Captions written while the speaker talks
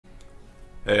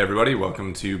Hey everybody,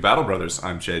 welcome to Battle Brothers.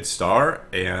 I'm Jade Star,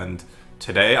 and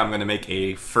today I'm going to make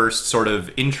a first sort of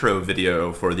intro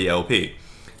video for the LP.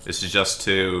 This is just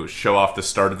to show off the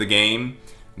start of the game.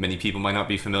 Many people might not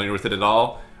be familiar with it at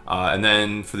all. And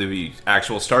then for the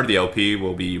actual start of the LP,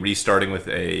 we'll be restarting with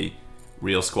a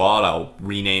real squad. I'll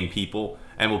rename people,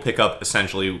 and we'll pick up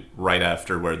essentially right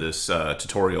after where this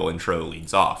tutorial intro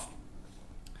leads off.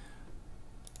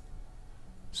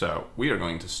 So, we are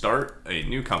going to start a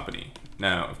new company.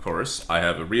 Now, of course, I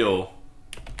have a real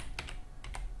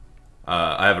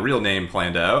name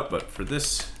planned out, but for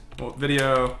this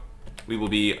video, we will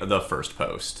be the first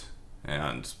post.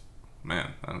 And,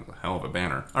 man, that's a hell of a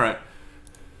banner. Alright.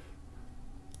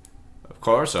 Of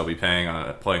course, I'll be playing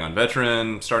on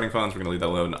veteran, starting funds, we're going to leave that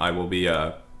alone. I will be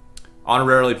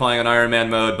honorarily playing on Iron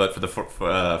Man mode, but for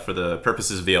the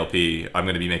purposes of the LP, I'm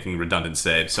going to be making redundant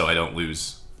saves so I don't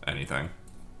lose anything.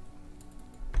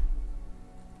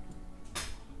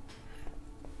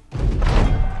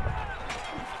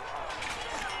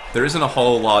 There isn't a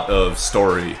whole lot of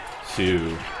story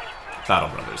to Battle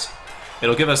Brothers.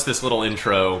 It'll give us this little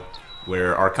intro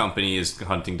where our company is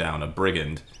hunting down a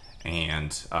brigand,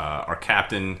 and our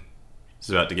captain is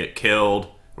about to get killed.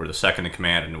 We're the second in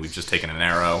command, and we've just taken an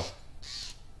arrow.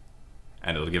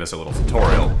 And it'll give us a little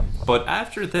tutorial. But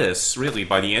after this, really,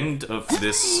 by the end of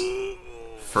this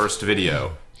first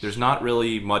video, there's not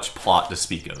really much plot to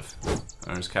speak of.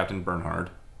 There's Captain Bernhard.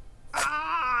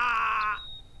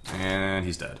 And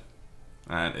he's dead.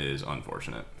 That is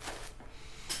unfortunate.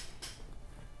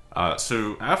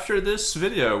 So after this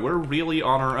video, we're really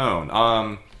on our own.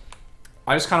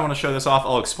 I just kind of want to show this off.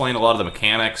 I'll explain a lot of the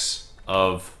mechanics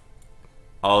of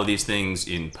all of these things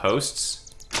in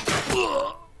posts.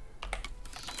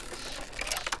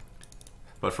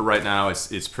 But for right now,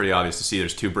 it's pretty obvious to see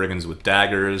there's two brigands with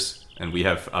daggers, and we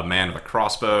have a man with a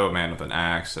crossbow, a man with an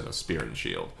axe, and a spear and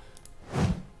shield.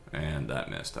 And that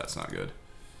missed. That's not good.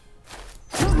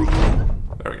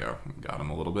 There we go. Got him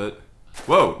a little bit.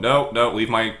 Whoa! No, leave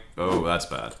my... Oh, that's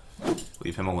bad.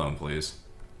 Leave him alone, please.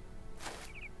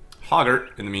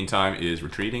 Hoggart, in the meantime, is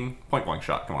retreating. Point blank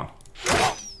shot, come on.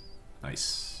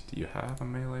 Nice. Do you have a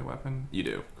melee weapon? You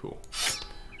do. Cool.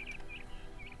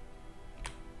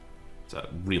 It's a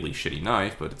really shitty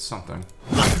knife, but it's something.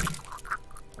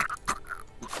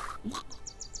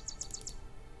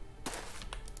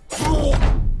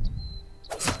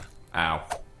 Ow.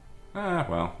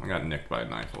 Well, I got nicked by a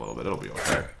knife a little bit. It'll be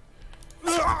okay.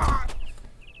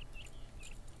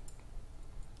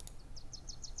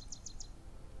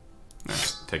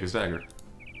 Nice. Take his dagger.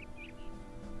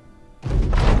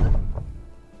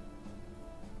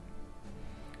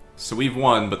 So we've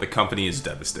won, but the company is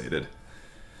devastated.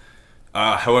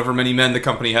 However many men the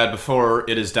company had before,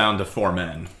 it is down to 4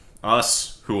 men.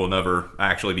 Us, who will never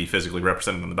actually be physically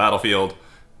represented on the battlefield,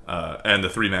 and the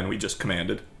 3 men we just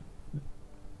commanded.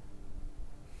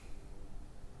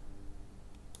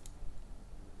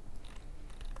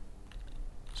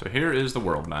 So here is the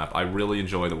world map. I really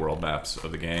enjoy the world maps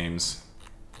of the games.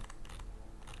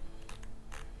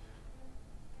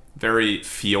 Very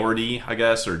fjordy, I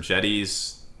guess, or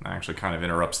jetties. Actually kind of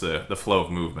interrupts the flow of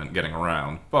movement getting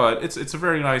around. But it's a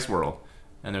very nice world,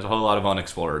 and there's a whole lot of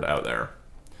unexplored out there.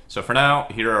 So for now,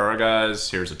 here are our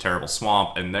guys. Here's a terrible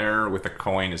swamp, and there with the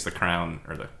coin is the crown,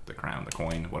 or the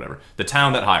coin, whatever. The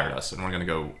town that hired us, and we're gonna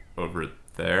go over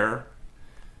there.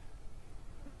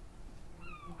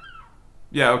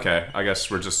 Yeah, okay. I guess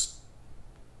we're just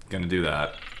gonna do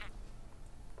that.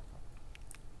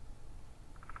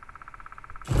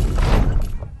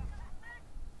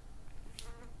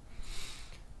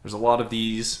 There's a lot of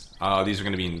these. These are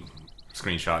gonna be in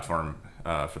screenshot form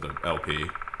for the LP.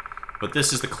 But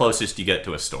this is the closest you get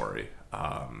to a story.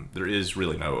 There is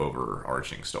really no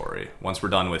overarching story. Once we're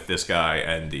done with this guy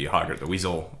and the Hoggart the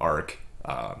Weasel arc,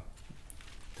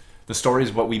 the story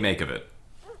is what we make of it.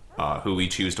 Who we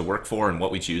choose to work for and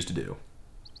what we choose to do.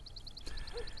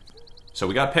 So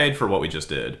we got paid for what we just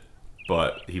did,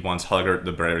 but he wants Hoggart,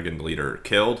 the brigand leader,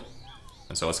 killed,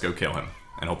 and so let's go kill him,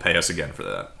 and he'll pay us again for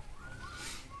that.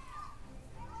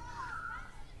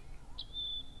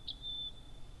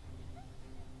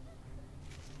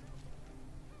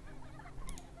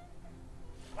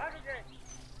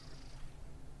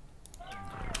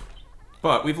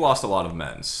 But we've lost a lot of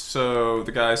men, so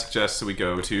the guy suggests that we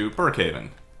go to Brookhaven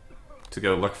to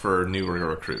go look for new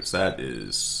recruits. That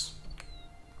is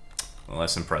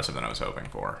less impressive than I was hoping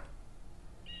for.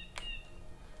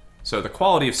 So the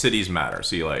quality of cities matter.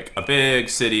 See, like, a big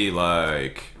city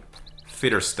like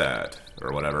Fitterstad,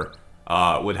 or whatever,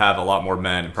 would have a lot more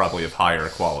men and probably of higher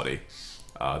quality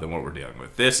than what we're dealing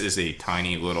with. This is a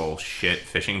tiny little shit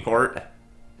fishing port.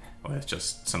 with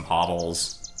just some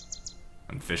hovels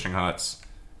and fishing huts.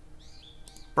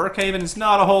 Burkhaven is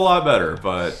not a whole lot better,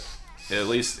 but at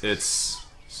least it's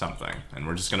something. And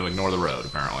we're just going to ignore the road,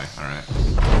 apparently. Alright.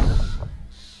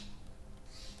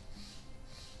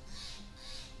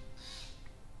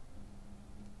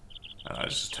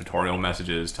 Just tutorial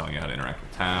messages telling you how to interact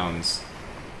with towns.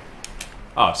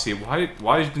 Oh, see, why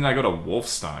didn't I go to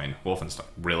Wolfenstein?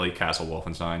 Really? Castle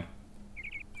Wolfenstein?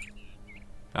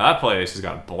 Now that place has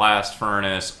got a blast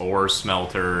furnace, ore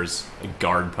smelters, a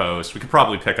guard post. We could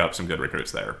probably pick up some good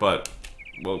recruits there, but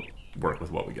we'll work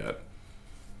with what we got.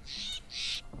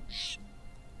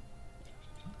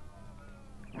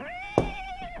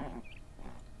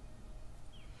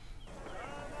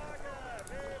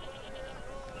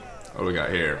 What do we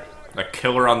got here? A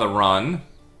killer on the run.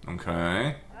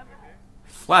 Okay.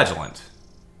 Flagellant.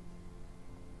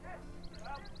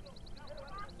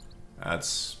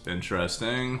 That's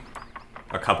interesting.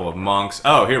 A couple of monks.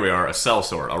 Oh, here we are. A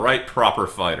sellsword. A right proper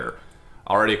fighter.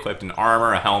 Already equipped in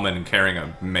armor, a helmet, and carrying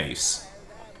a mace.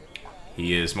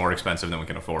 He is more expensive than we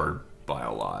can afford by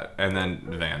a lot. And then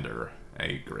Vander,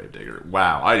 a gravedigger.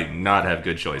 Wow, I do not have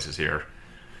good choices here.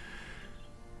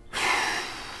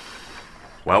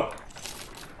 Well,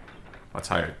 let's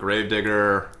hire a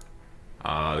gravedigger.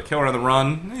 The killer on the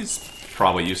run, he's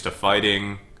probably used to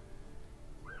fighting.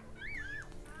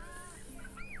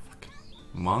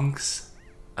 Monks?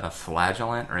 And a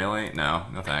flagellant? Really? No,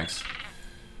 no thanks.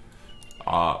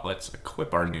 Let's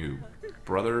equip our new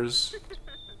brothers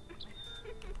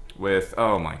with...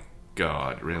 Oh my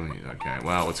god, really? Okay,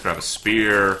 well, let's grab a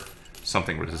spear,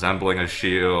 something resembling a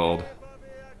shield.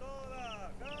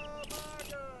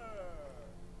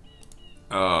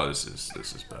 Oh, this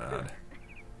is bad.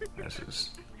 This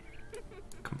is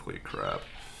complete crap.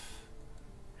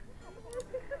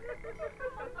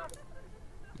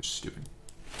 Stupid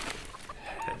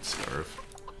headscarf.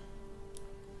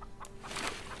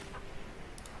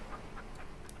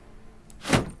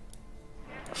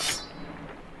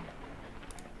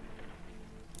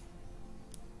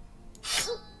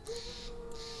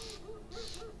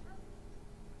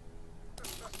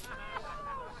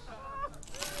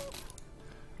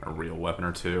 A real weapon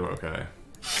or two, okay.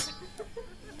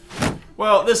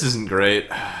 Well, this isn't great.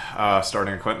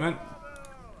 Starting equipment.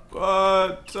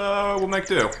 But, we'll make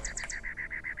do.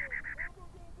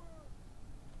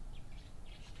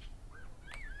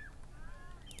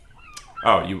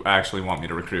 Oh, you actually want me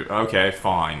to recruit. Okay,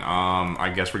 fine. I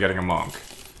guess we're getting a monk.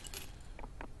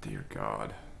 Dear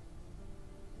God.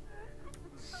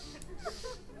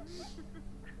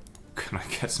 Can I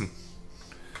get some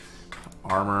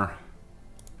armor?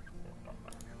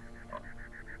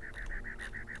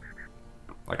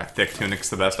 Like a thick tunic's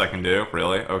the best I can do?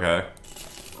 Really? Okay.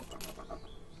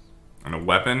 And a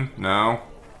weapon? No.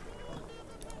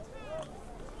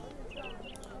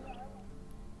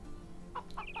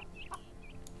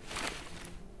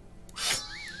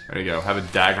 There you go. Have a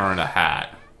dagger and a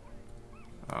hat.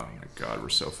 Oh my god, we're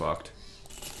so fucked.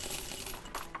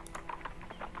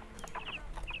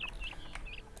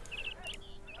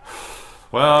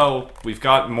 Well, we've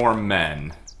got more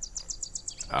men.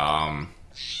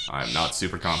 I'm not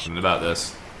super confident about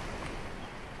this.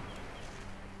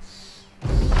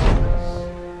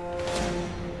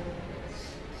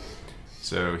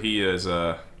 So he is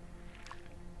so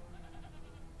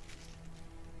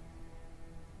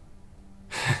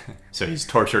he's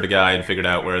tortured a guy and figured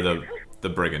out where the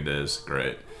brigand is.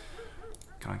 Great.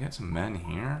 Can I get some men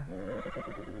here?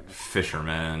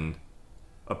 Fisherman,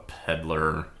 a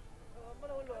peddler,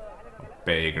 a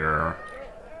beggar.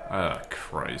 Oh,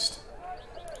 Christ.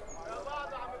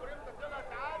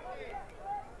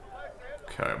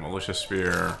 Okay, militia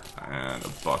spear and a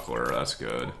buckler. That's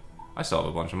good. I still have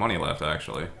a bunch of money left,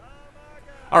 actually.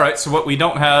 Alright, so what we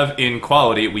don't have in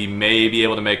quality, we may be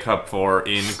able to make up for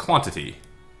in quantity.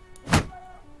 Okay,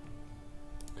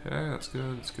 that's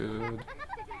good, that's good.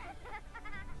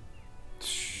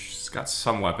 It's got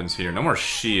some weapons here. No more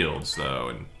shields, though,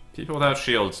 and people without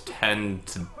shields tend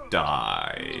to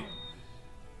die.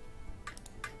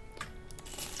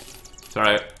 It's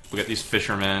alright, we got these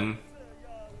fishermen.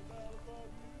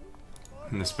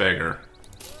 And this beggar.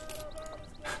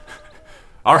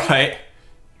 Alright.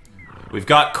 We've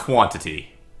got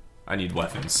quantity. I need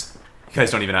weapons. You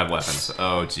guys don't even have weapons.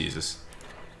 Oh, Jesus.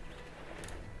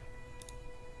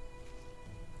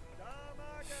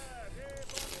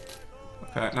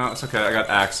 Okay, no, it's okay. I got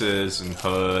axes and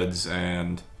hoods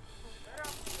and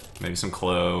maybe some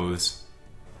clothes.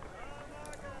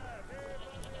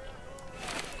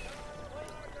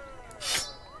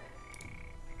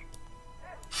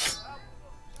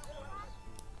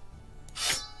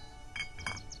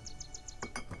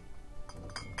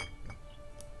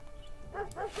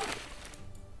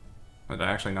 Did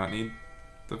I actually not need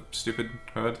the stupid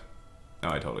hood? No,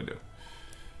 I totally do.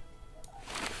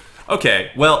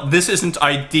 Okay, well, this isn't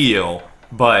ideal,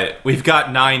 but we've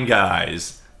got 9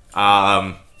 guys.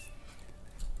 You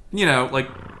know, like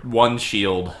 1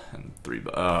 shield and 3.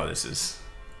 Oh, this is.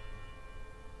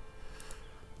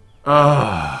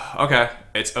 Okay,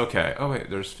 it's okay. Oh wait,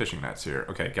 there's fishing nets here.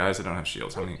 Okay, guys, I don't have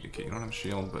shields. How many? Okay, you don't have a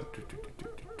shield, but I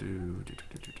can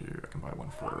buy 1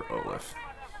 for Olaf.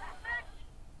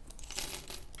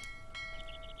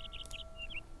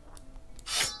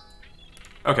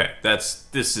 Okay,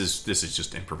 this is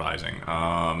just improvising.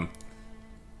 I'll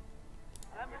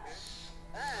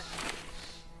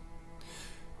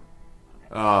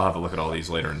have a look at all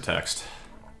these later in text.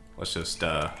 Let's just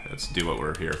let's do what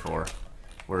we're here for.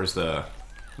 Where's the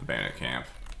bandit camp?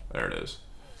 There it is.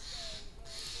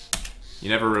 You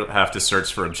never have to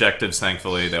search for objectives,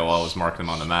 thankfully. They'll always mark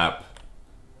them on the map.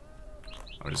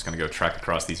 I'm just gonna go trek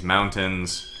across these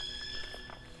mountains.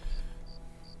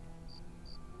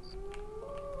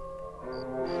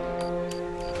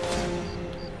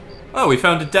 Oh, we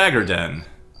found a dagger den.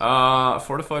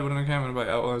 Fortified wooden encampment by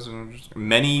outlaws and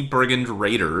many brigand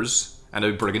raiders and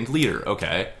a brigand leader.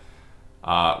 Okay.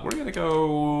 We're gonna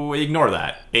go ignore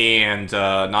that and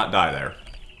not die there.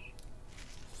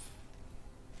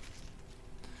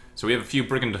 So we have a few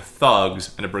brigand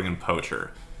thugs and a brigand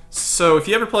poacher. So if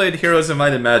you ever played Heroes of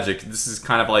Might and Magic, this is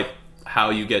kind of like how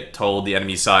you get told the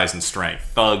enemy size and strength.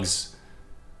 Thugs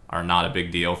are not a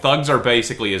big deal. Thugs are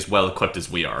basically as well equipped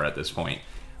as we are at this point.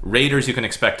 Raiders you can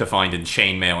expect to find in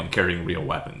chainmail and carrying real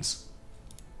weapons.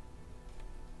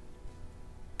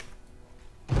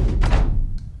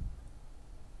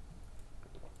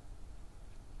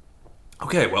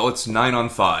 Okay, well it's 9 on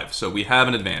 5, so we have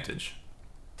an advantage.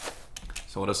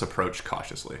 So let us approach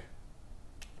cautiously.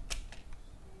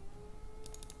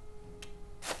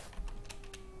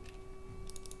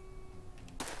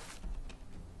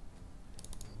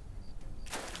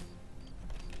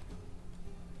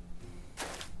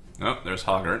 Oh, there's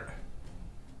Hoggart.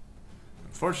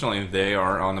 Unfortunately, they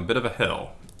are on a bit of a hill.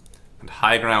 And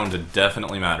high ground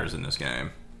definitely matters in this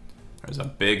game. There's a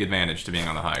big advantage to being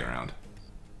on the high ground.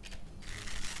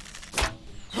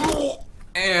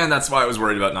 And that's why I was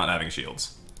worried about not having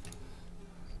shields.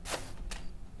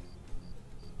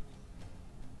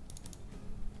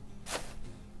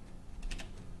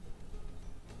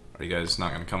 Are you guys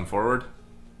not going to come forward?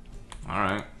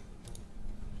 Alright.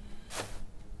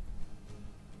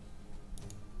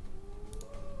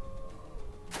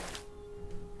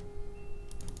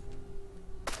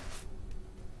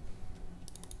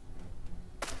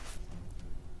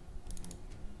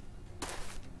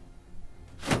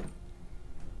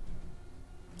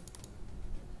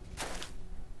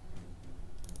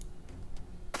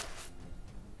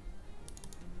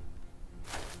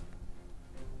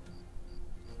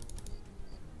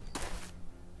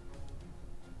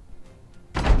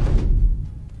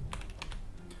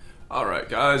 Alright,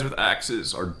 guys with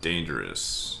axes are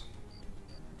dangerous.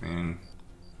 I mean,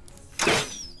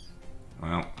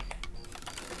 well,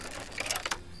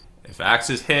 if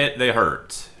axes hit, they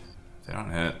hurt. If they don't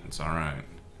hit, it's alright.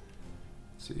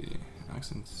 Let's see,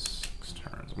 axe in 6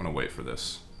 turns. I'm gonna wait for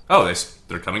this. Oh,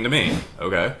 they're coming to me.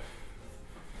 Okay.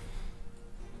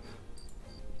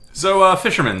 So,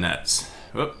 fisherman nets.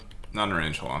 Whoop, not in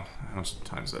range, hold on. How much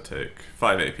time does that take?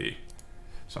 5 AP.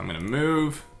 So I'm gonna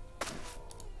move.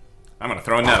 I'm gonna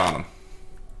throw a net on him.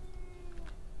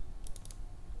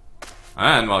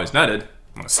 And while he's netted,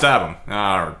 I'm gonna stab him.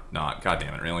 Ah, or not. God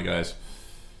damn it, really, guys?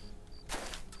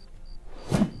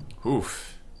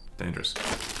 Oof. Dangerous.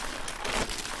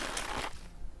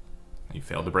 He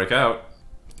failed to break out.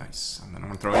 Nice. And then I'm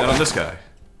gonna throw a net on this guy.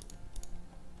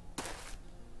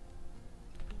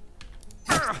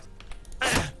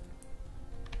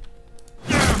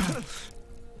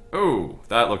 Oh,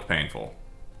 that looked painful.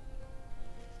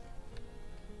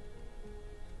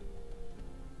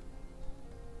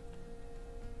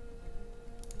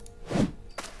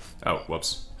 Oh,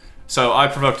 whoops. So I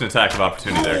provoked an attack of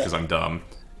opportunity there because I'm dumb.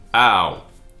 Ow.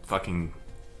 Fucking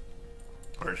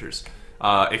archers.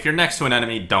 If you're next to an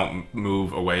enemy, don't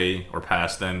move away or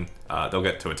past them. They'll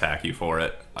get to attack you for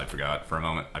it. I forgot for a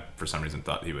moment. I, for some reason,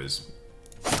 thought he was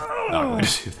not going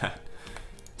to do that.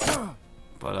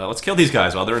 But let's kill these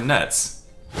guys while they're in nets.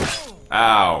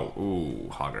 Ow. Ooh,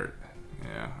 Hoggart.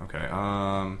 Yeah, okay.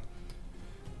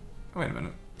 Wait a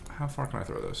minute. How far can I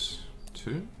throw this?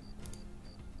 2?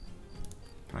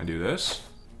 Can I do this?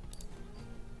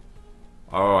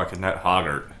 Oh, I can net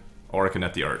Hoggart. Or I can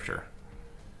net the archer.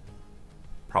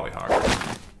 Probably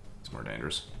Hoggart. It's more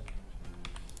dangerous.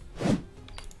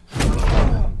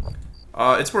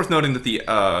 It's worth noting that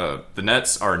the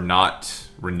nets are not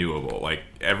renewable. Like,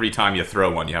 every time you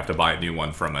throw one, you have to buy a new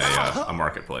one from a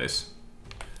marketplace.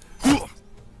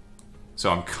 So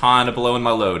I'm kind of blowing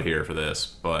my load here for this,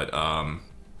 but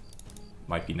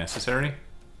might be necessary.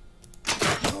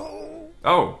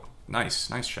 Oh, nice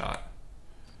shot.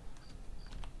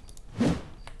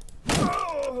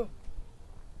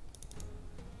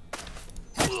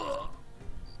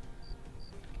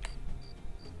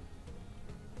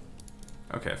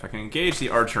 Okay, if I can engage the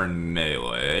archer in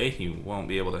melee, he won't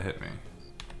be able to hit me.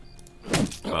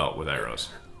 Well, with arrows.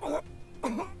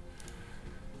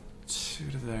 2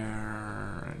 to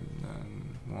there, and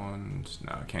then 1...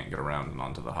 No, I can't get around and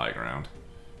onto the high ground.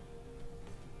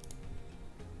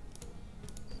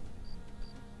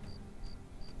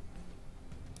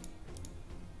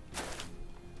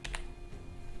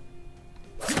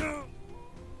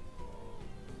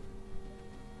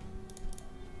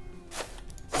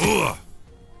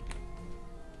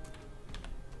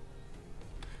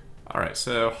 Alright,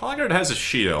 so Hoggard has a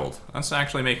shield. That's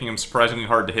actually making him surprisingly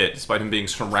hard to hit, despite him being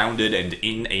surrounded and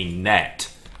in a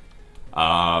net.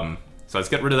 So let's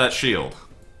get rid of that shield.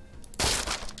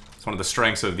 It's one of the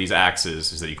strengths of these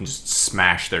axes, is that you can just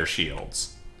smash their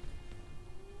shields.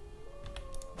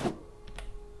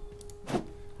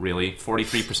 Really?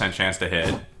 43% chance to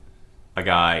hit a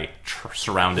guy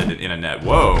surrounded in a net.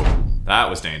 Whoa! That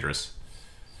was dangerous.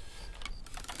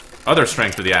 Other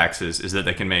strength of the axes is that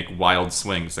they can make wild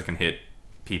swings that can hit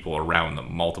people around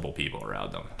them, multiple people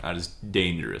around them. That is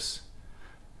dangerous.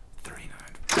 39.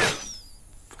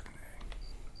 Fucking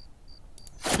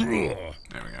A.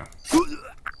 There we go.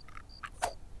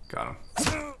 Got him.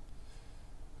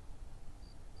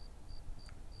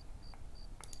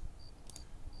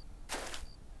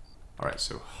 Alright,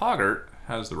 so Hoggart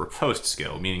has the riposte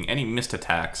skill, meaning any missed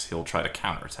attacks he'll try to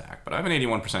counterattack, but I have an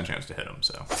 81% chance to hit him,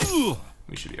 so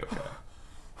we should be okay.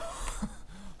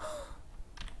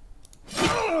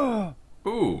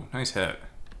 Ooh, nice hit.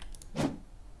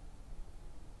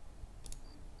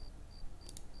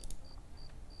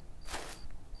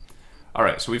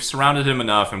 Alright, so we've surrounded him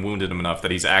enough and wounded him enough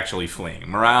that he's actually fleeing.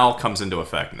 Morale comes into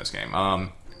effect in this game.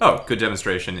 Oh, good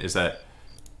demonstration is that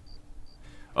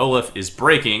Olaf is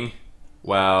breaking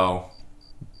while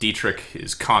Dietrich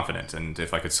is confident, and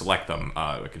if I could select them,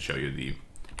 I could show you the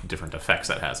different effects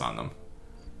that has on them.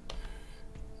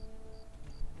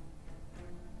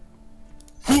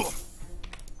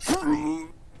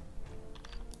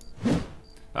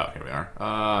 Oh, here we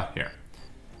are. Here.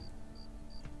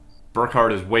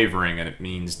 Burkhardt is wavering, and it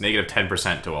means negative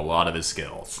 10% to a lot of his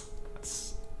skills.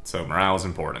 So morale is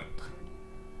important.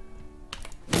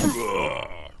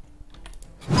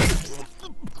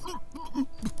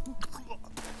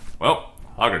 Well,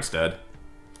 Hoggart's dead.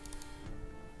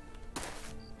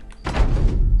 I'm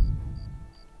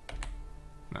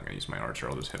not gonna use my archer,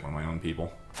 I'll just hit one of my own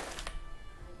people.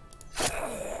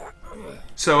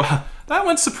 So, that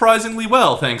went surprisingly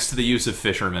well, thanks to the use of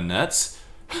fisherman nets.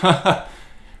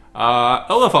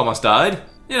 Olaf almost died.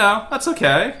 You know, that's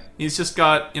okay. He's just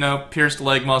got, you know, pierced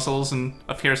leg muscles and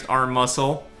a pierced arm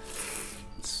muscle.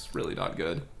 It's really not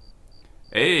good.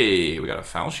 Hey, we got a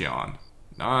falchion.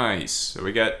 Nice. So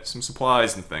we get some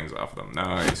supplies and things off of them.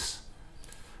 Nice.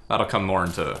 That'll come more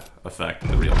into effect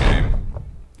in the real game.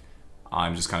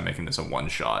 I'm just kind of making this a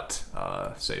one-shot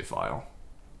save file.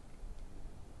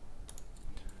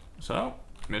 So,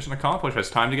 mission accomplished. It's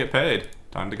time to get paid.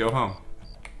 Time to go home.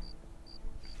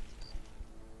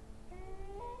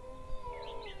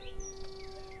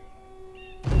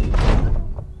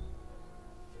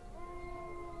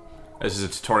 This is a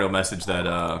tutorial message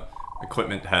that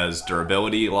equipment has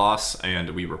durability loss,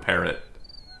 and we repair it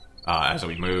as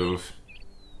we move.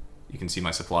 You can see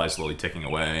my supplies slowly ticking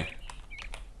away.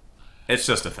 It's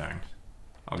just a thing.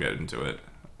 I'll get into it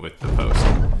with the post.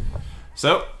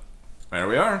 So, there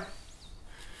we are.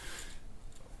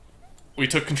 We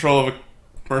took control of a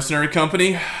mercenary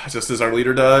company, just as our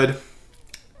leader died.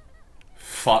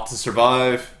 Fought to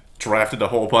survive. Drafted a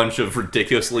whole bunch of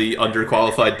ridiculously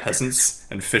underqualified peasants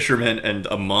and fishermen and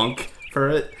a monk for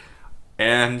it.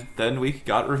 And then we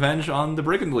got revenge on the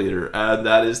brigand leader. And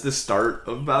that is the start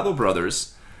of Battle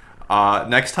Brothers.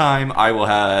 Next time I will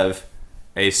have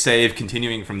a save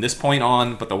continuing from this point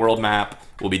on, but the world map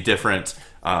will be different.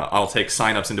 I'll take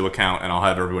signups into account and I'll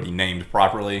have everybody named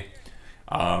properly.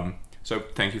 So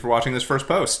thank you for watching this first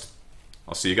post.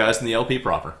 I'll see you guys in the LP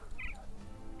proper.